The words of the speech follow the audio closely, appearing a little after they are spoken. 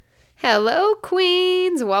Hello,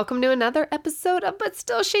 queens! Welcome to another episode of But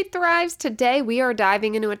Still She Thrives. Today, we are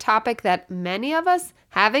diving into a topic that many of us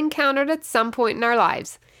have encountered at some point in our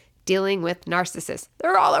lives, dealing with narcissists.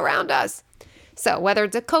 They're all around us. So whether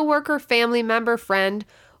it's a coworker, family member, friend,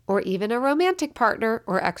 or even a romantic partner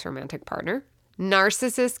or ex-romantic partner,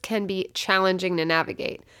 narcissists can be challenging to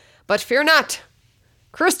navigate. But fear not!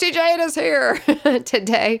 Christy Jade is here!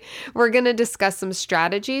 Today, we're going to discuss some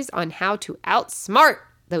strategies on how to outsmart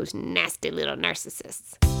those nasty little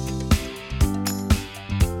narcissists.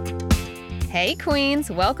 Hey queens,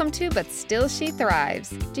 welcome to But Still She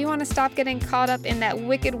Thrives. Do you want to stop getting caught up in that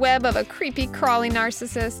wicked web of a creepy, crawling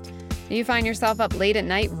narcissist? Do you find yourself up late at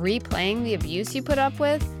night replaying the abuse you put up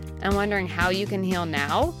with and wondering how you can heal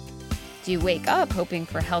now? Do you wake up hoping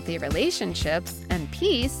for healthy relationships and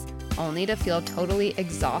peace only to feel totally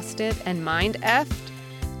exhausted and mind-effed?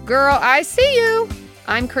 Girl, I see you!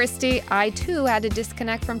 I'm Christy. I too had to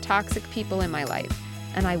disconnect from toxic people in my life,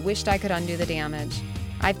 and I wished I could undo the damage.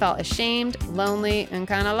 I felt ashamed, lonely, and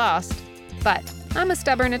kind of lost. But I'm a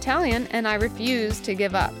stubborn Italian, and I refused to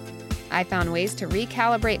give up. I found ways to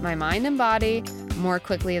recalibrate my mind and body more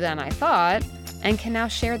quickly than I thought, and can now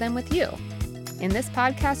share them with you. In this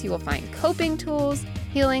podcast, you will find coping tools,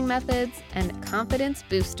 healing methods, and confidence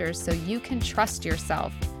boosters so you can trust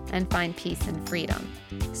yourself and find peace and freedom.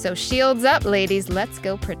 So shields up, ladies. Let's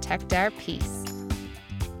go protect our peace.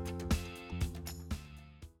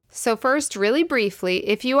 So first, really briefly,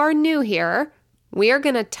 if you are new here, we are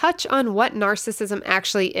going to touch on what narcissism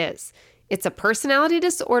actually is. It's a personality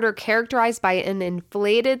disorder characterized by an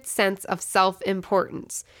inflated sense of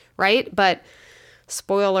self-importance, right? But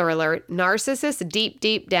spoiler alert, narcissists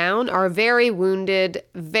deep down are very wounded,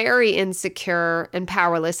 very insecure, and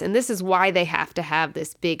powerless. And this is why they have to have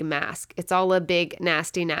this big mask. It's all a big,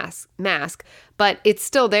 nasty mask, but it's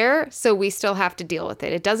still there, so we still have to deal with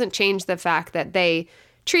it. It doesn't change the fact that they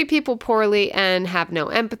treat people poorly and have no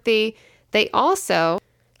empathy. They also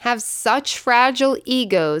have such fragile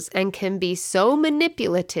egos and can be so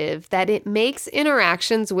manipulative that it makes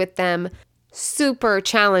interactions with them super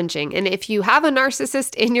challenging. And if you have a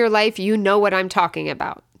narcissist in your life, you know what I'm talking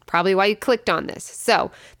about. Probably why you clicked on this.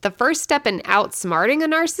 So the first step in outsmarting a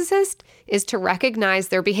narcissist is to recognize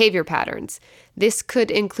their behavior patterns. This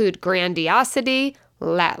could include grandiosity,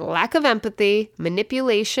 lack of empathy,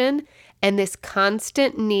 manipulation, and this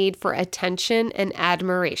constant need for attention and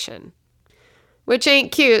admiration. Which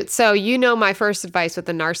ain't cute. So you know my first advice with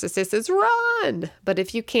a narcissist is run. But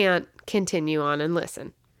if you can't, continue on and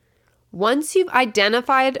listen. Once you've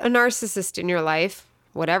identified a narcissist in your life,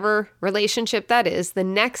 whatever relationship that is, the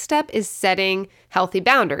next step is setting healthy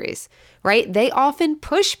boundaries, right? They often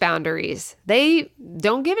push boundaries. They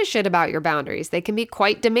don't give a shit about your boundaries. They can be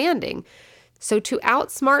quite demanding. So to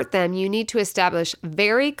outsmart them, you need to establish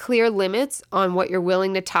very clear limits on what you're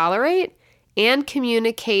willing to tolerate and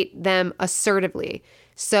communicate them assertively.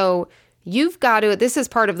 So you've got to, this is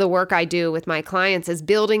part of the work I do with my clients, is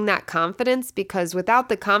building that confidence, because without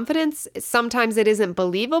the confidence, sometimes it isn't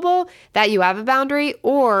believable that you have a boundary,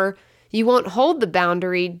 or you won't hold the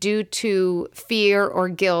boundary due to fear or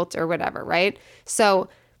guilt or whatever, right? So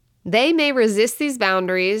they may resist these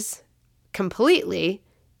boundaries completely.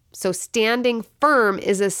 So standing firm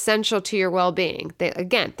is essential to your well-being. They're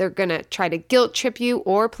going to try to guilt trip you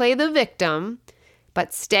or play the victim.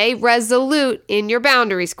 But stay resolute in your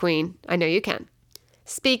boundaries, queen. I know you can.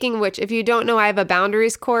 Speaking of which, if you don't know, I have a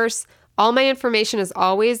boundaries course. All my information is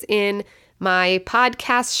always in my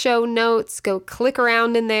podcast show notes. Go click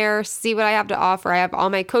around in there, see what I have to offer. I have all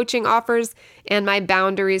my coaching offers and my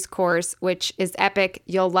boundaries course, which is epic.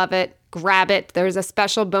 You'll love it. Grab it. There's a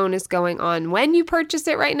special bonus going on when you purchase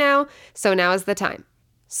it right now. So now is the time.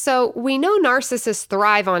 So we know narcissists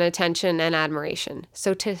thrive on attention and admiration.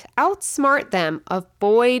 So to outsmart them,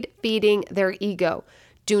 avoid feeding their ego.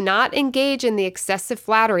 Do not engage in the excessive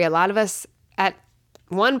flattery. A lot of us at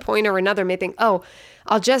one point or another may think, oh,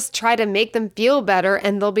 I'll just try to make them feel better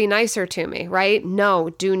and they'll be nicer to me, right? No,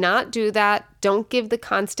 do not do that. Don't give the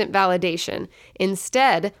constant validation.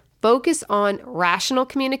 Instead, focus on rational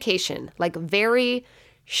communication, like very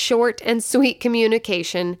short and sweet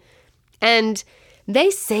communication. And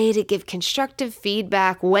they say to give constructive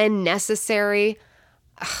feedback when necessary.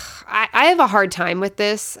 I have a hard time with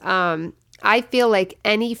this. I feel like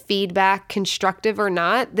any feedback, constructive or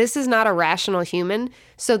not, this is not a rational human.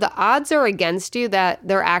 So the odds are against you that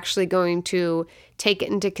they're actually going to take it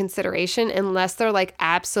into consideration unless they're like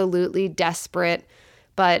absolutely desperate.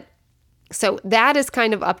 But so that is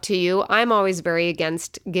kind of up to you. I'm always very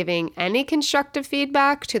against giving any constructive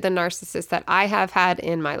feedback to the narcissist that I have had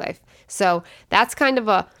in my life. So that's kind of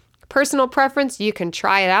a Personal preference, you can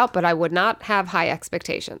try it out, but I would not have high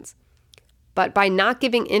expectations. But by not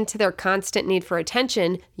giving into their constant need for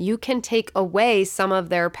attention, you can take away some of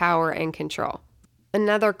their power and control.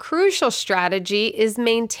 Another crucial strategy is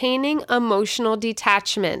maintaining emotional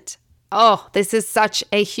detachment. Oh, this is such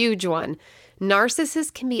a huge one.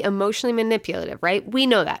 Narcissists can be emotionally manipulative, right? We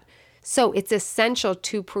know that. So it's essential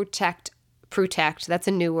to protect, that's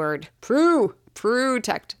a new word.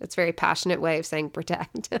 Protect. It's a very passionate way of saying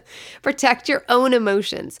protect. Protect your own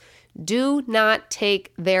emotions. Do not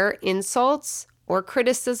take their insults or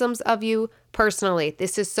criticisms of you personally.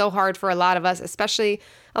 This is so hard for a lot of us, especially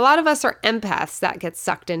a lot of us are empaths that get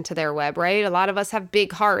sucked into their web, right? A lot of us have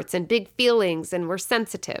big hearts and big feelings and we're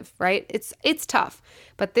sensitive, right? It's tough.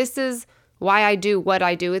 But this is why I do what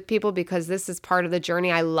I do with people, because this is part of the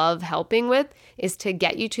journey I love helping with, is to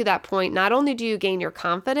get you to that point. Not only do you gain your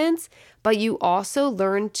confidence, but you also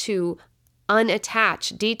learn to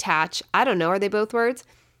unattach, detach, I don't know, are they both words?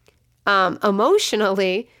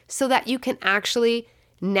 Emotionally, so that you can actually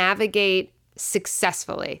navigate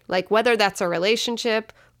successfully, like whether that's a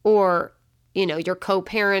relationship or, you're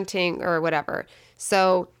co-parenting or whatever.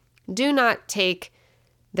 So do not take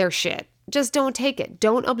their shit. Just don't take it.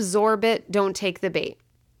 Don't absorb it. Don't take the bait.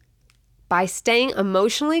 By staying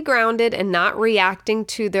emotionally grounded and not reacting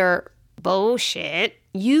to their bullshit,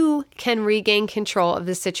 you can regain control of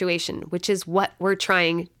the situation, which is what we're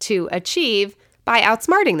trying to achieve by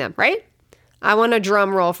outsmarting them, right? I want a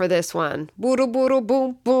drum roll for this one. Boodle, boodle,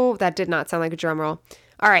 boom, boom. That did not sound like a drum roll.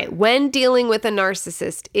 All right. When dealing with a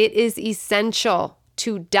narcissist, it is essential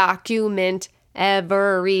to document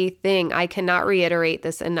everything. I cannot reiterate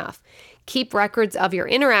this enough. Keep records of your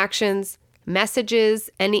interactions, messages,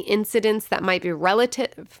 any incidents that might be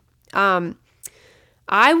relative.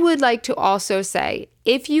 I would like to also say,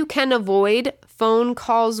 if you can avoid phone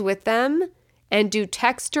calls with them, and do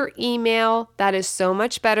text or email, that is so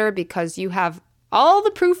much better because you have all the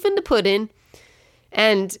proof in the pudding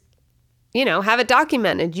and, have it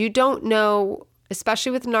documented. You don't know,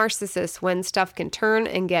 especially with narcissists, when stuff can turn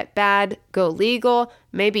and get bad, go legal.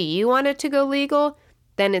 Maybe you want it to go legal.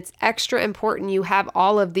 Then it's extra important you have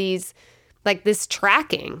all of these, like this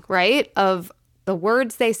tracking, right, of the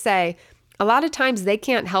words they say. A lot of times they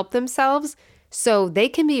can't help themselves. So they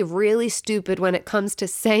can be really stupid when it comes to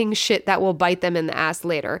saying shit that will bite them in the ass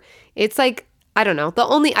later. It's like, I don't know, the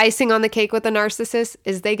only icing on the cake with a narcissist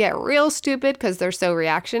is they get real stupid because they're so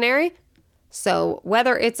reactionary. So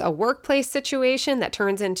whether it's a workplace situation that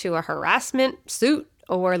turns into a harassment suit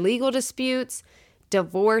or legal disputes,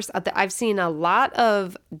 divorce, I've seen a lot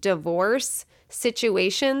of divorce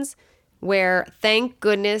situations where, thank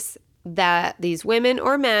goodness, that these women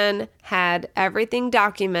or men had everything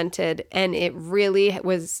documented and it really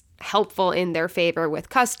was helpful in their favor with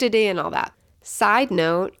custody and all that. Side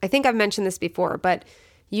note, I think I've mentioned this before, but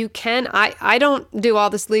you can, I don't do all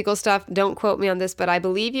this legal stuff, don't quote me on this, but I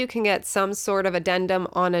believe you can get some sort of addendum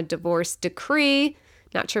on a divorce decree,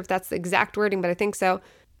 not sure if that's the exact wording, but I think so,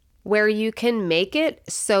 where you can make it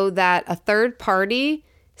so that a third party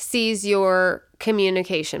sees your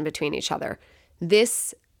communication between each other.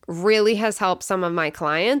 This really has helped some of my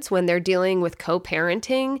clients when they're dealing with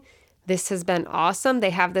co-parenting. This has been awesome. They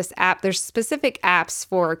have this app. There's specific apps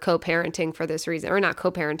for co-parenting for this reason, or not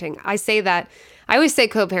co-parenting. I always say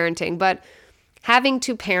co-parenting, but having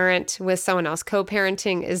to parent with someone else,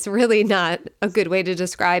 co-parenting is really not a good way to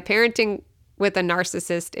describe parenting with a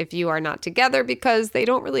narcissist if you are not together, because they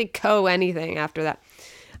don't really co-anything after that.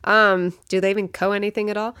 Do they even co-anything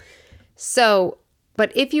at all? So,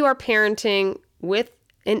 but if you are parenting with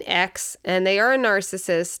an ex and they are a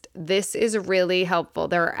narcissist, this is really helpful.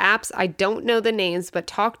 There are apps, I don't know the names, but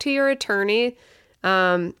talk to your attorney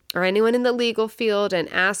or anyone in the legal field and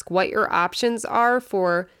ask what your options are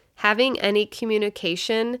for having any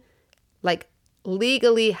communication. Like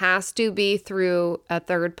legally has to be through a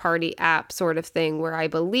third party app sort of thing, where I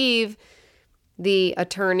believe the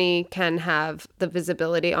attorney can have the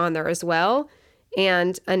visibility on there as well.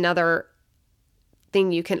 And another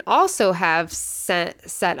thing you can also have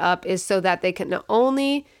set up is so that they can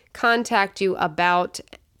only contact you about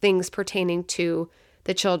things pertaining to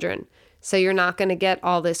the children. So you're not going to get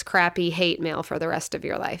all this crappy hate mail for the rest of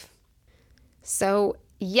your life. So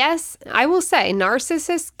yes, I will say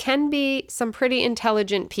narcissists can be some pretty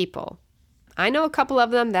intelligent people. I know a couple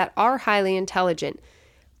of them that are highly intelligent,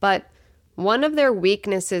 but one of their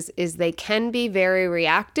weaknesses is they can be very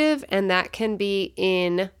reactive, and that can be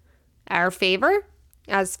in our favor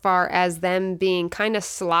as far as them being kind of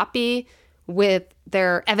sloppy with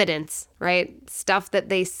their evidence, right? Stuff that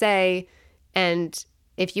they say, and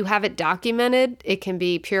if you have it documented, it can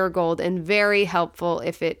be pure gold and very helpful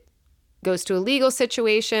if it goes to a legal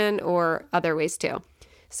situation or other ways too.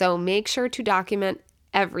 So make sure to document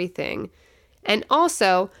everything. And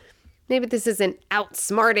also, maybe this isn't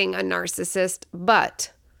outsmarting a narcissist,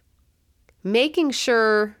 but making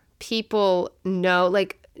sure people know,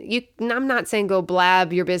 I'm not saying go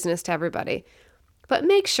blab your business to everybody, but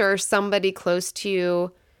make sure somebody close to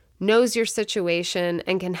you knows your situation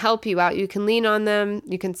and can help you out. You can lean on them.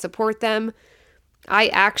 You can support them.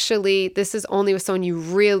 This is only with someone you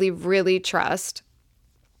really, really trust.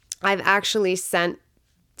 I've actually sent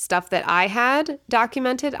stuff that I had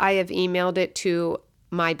documented. I have emailed it to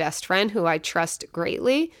my best friend who I trust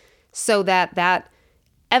greatly so that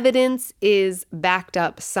evidence is backed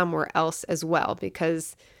up somewhere else as well,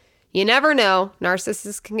 because you never know.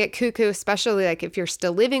 Narcissists can get cuckoo, especially if you're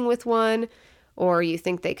still living with one or you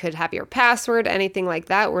think they could have your password, anything like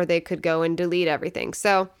that, where they could go and delete everything.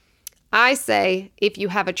 So I say if you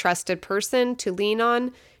have a trusted person to lean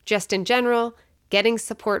on, just in general, getting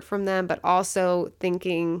support from them, but also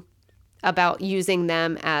thinking about using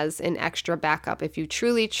them as an extra backup if you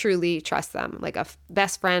truly, truly trust them, like a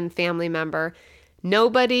best friend, family member.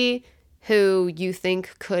 Nobody who you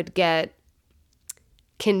think could get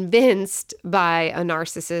convinced by a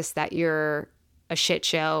narcissist that you're a shit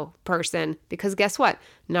show person, because guess what?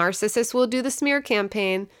 Narcissists will do the smear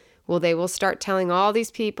campaign. Well, they will start telling all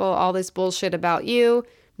these people all this bullshit about you,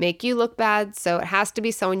 make you look bad. So it has to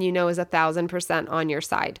be someone you know is 1,000% on your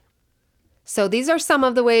side. So these are some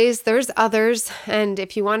of the ways. There's others. And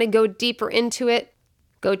if you want to go deeper into it,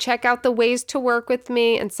 go check out the ways to work with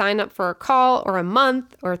me and sign up for a call or a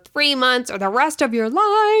month or 3 months or the rest of your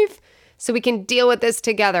life so we can deal with this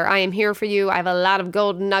together. I am here for you. I have a lot of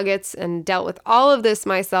golden nuggets and dealt with all of this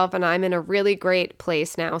myself, and I'm in a really great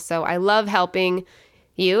place now. So I love helping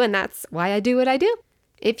you, and that's why I do what I do.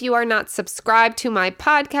 If you are not subscribed to my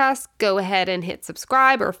podcast, go ahead and hit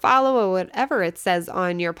subscribe or follow or whatever it says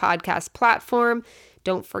on your podcast platform.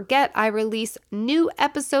 Don't forget, I release new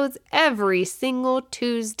episodes every single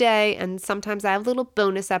Tuesday, and sometimes I have little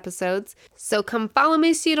bonus episodes. So come follow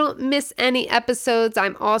me so you don't miss any episodes.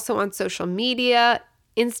 I'm also on social media.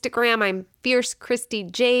 Instagram, I'm Fierce Christy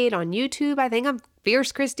Jade. On YouTube, I think I'm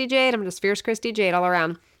Fierce Christy Jade. I'm just Fierce Christy Jade all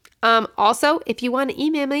around. Also, if you want to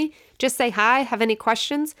email me, just say hi, have any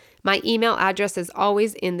questions. My email address is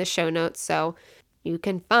always in the show notes, so you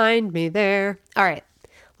can find me there. All right,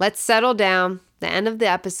 let's settle down. The end of the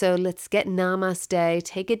episode, let's get namaste.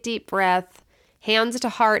 Take a deep breath, hands to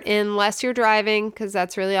heart in, unless you're driving, because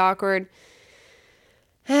that's really awkward.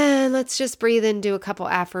 And let's just breathe in, do a couple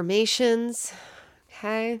affirmations.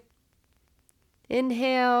 Okay.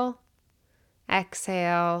 Inhale,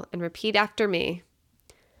 exhale, and repeat after me.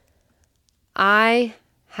 I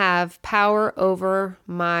have power over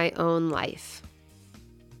my own life.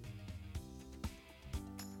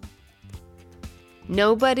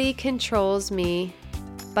 Nobody controls me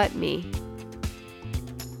but me.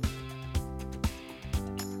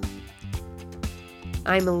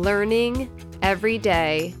 I'm learning every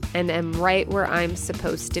day and am right where I'm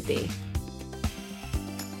supposed to be.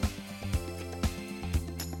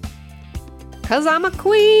 'Cause I'm a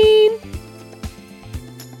queen.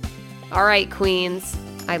 All right, queens.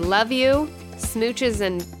 I love you. Smooches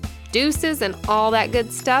and deuces and all that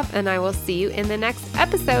good stuff, and I will see you in the next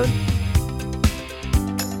episode.